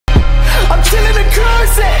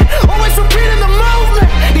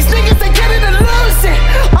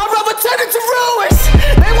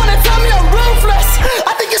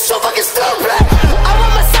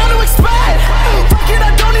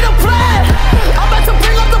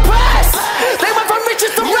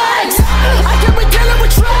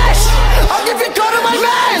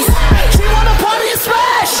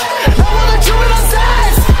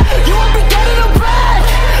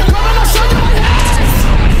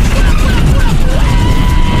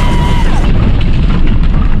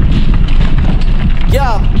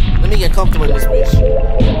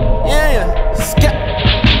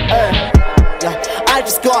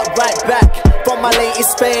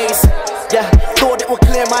space. Yeah, thought it would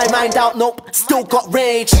clear my mind out, nope, still got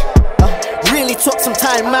rage. Really took some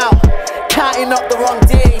time out, counting up the wrong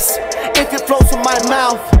days. If it flows from my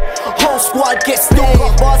mouth, whole squad gets still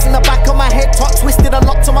got bars in the back of my head, top twisted and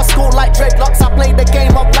locked to my skull like dreadlocks. I played the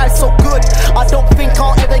game of life so good, I don't think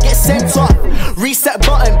I'll ever get sent off. Reset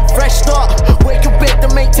button, fresh start, wake up bit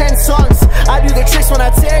to make 10 songs. I do the tricks when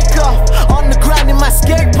I take off, on the grind in my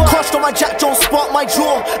skate park. Crushed on my Jack Jones spot, my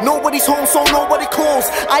jaw. Nobody's home so nobody calls.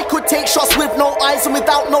 I could take shots with no eyes and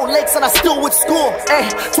without no legs and I still would score.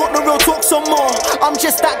 Talk the real talk some more, I'm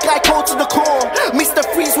just that guy cold to the core. Mr.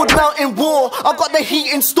 Freeze would melt in war, I've got the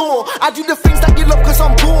heat in store. I do the things that you love cause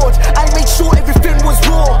I'm bored. I made sure everything was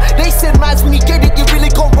raw. They said man's when you get it you really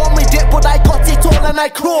gon' run with it, but I got it all and I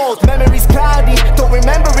crawled. Memories cloudy, don't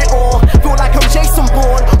remember it all. Feel like I'm Jason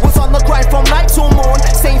Bourne, was on the grind from night till morn.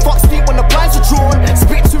 Saying fuck sleep when the blinds are drawn.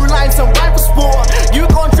 Spit 2 lines and rival sport. You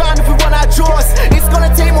gon' drown if we run our jaws. It's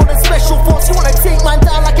gonna take more than special force. You wanna take man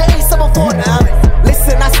down like an A74 now.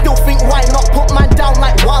 Listen, I still think why not put man down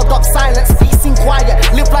like wild up silence. Peace and quiet,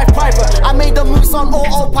 live life private. I made the moves on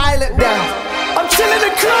autopilot now. I'm chilling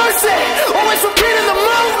and cruising, always repeating the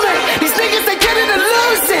movement. These niggas they getting and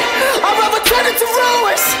losing. I'd rather turn it to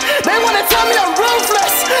ruins. They wanna tell me I'm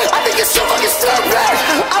ruthless. I think it's so fucking stupid.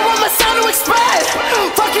 I want my sound to expand.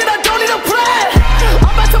 Fuck it, I don't need a plan.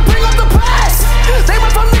 I'm about to bring up the past. They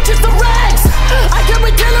went from riches to rags. I can't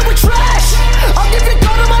be dealing with trash. I'll give you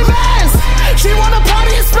gold to my mans. She wanna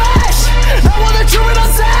party and splash. I wanna chew it on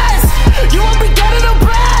sass. You won't be getting a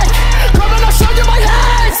bag. Come and I'll show you my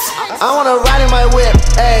hands. I wanna ride in my whip,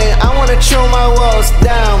 ayy. I wanna chill my walls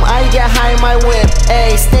down. I get high in my whip,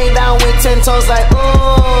 ayy. Stay down with 10 toes like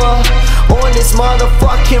ooh. All this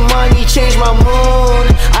motherfucking money changed my mood.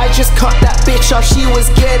 I just cut that bitch off, she was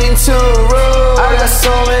getting too rude. I got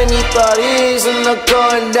so many thoughts and they're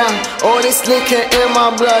going down. All this liquor in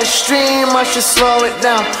my bloodstream, I should slow it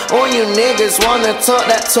down. All you niggas wanna talk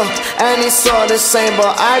that talk, and it's all the same.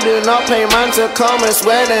 But I do not pay man to come and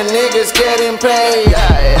swear the niggas getting paid.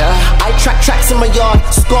 I track tracks in my yard,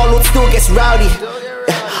 Scarlxrd still gets rowdy.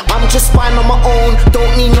 I'm just fine on my own,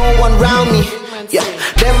 don't need no one round me. Yeah,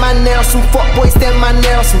 them man nails some fuckboys, them man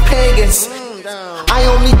nails some pagans. I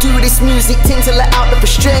only do this music thing to let out the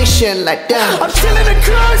frustration, like damn. I'm chilling and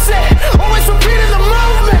cruising, always repeating the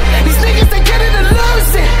movement. These niggas they getting and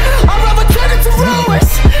losing. I'd rather turn it to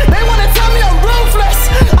ruins. They wanna tell me I'm ruthless.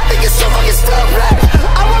 I think it's so fucking stupid.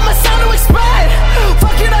 I want my sound to expand.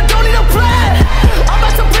 Fuck it, I don't need a plan. I'm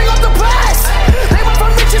about to bring up the past. They went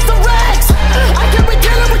from riches to rags. I can't be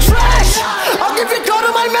dealing with trash. I'll give you gold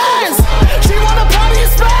to my mans. She wanna party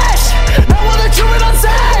and splash. Now wanna chew it on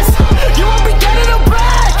sass. You won't be getting a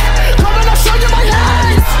bag. Come and I'll show you my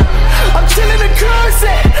hands. I'm chilling and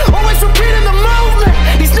cruising, always repeating the movement.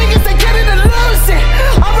 These niggas they getting and losing.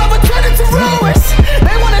 I'd rather turn it to ruins.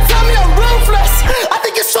 They wanna tell me I'm ruthless. I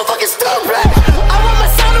think it's so fucking stupid. I want my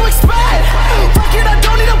sound to expand. Fuck it, I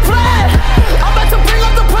don't need a plan. I'm about to bring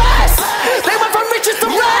up the past. They went from riches to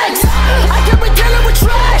rags. I can't be dealing with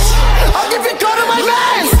trash. I'll give you gold to my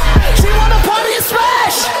mans. She wanna party and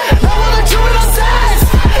smash. I wanna chew it on sass.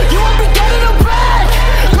 You won't be getting a bag.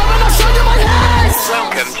 Come and I'll show you my hands.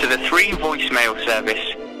 Welcome to the 3 voicemail service.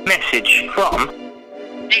 Message from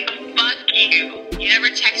Nigga, fuck you. You never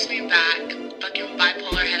text me back. Fucking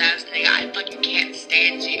bipolar head ass nigga. I fucking can't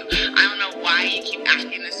stand you. I don't know why you keep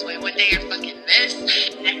acting this way. One day you're fucking this,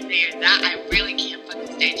 next day you're that. I really can't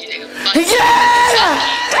fucking stand you, nigga. Fuck you. Yeah!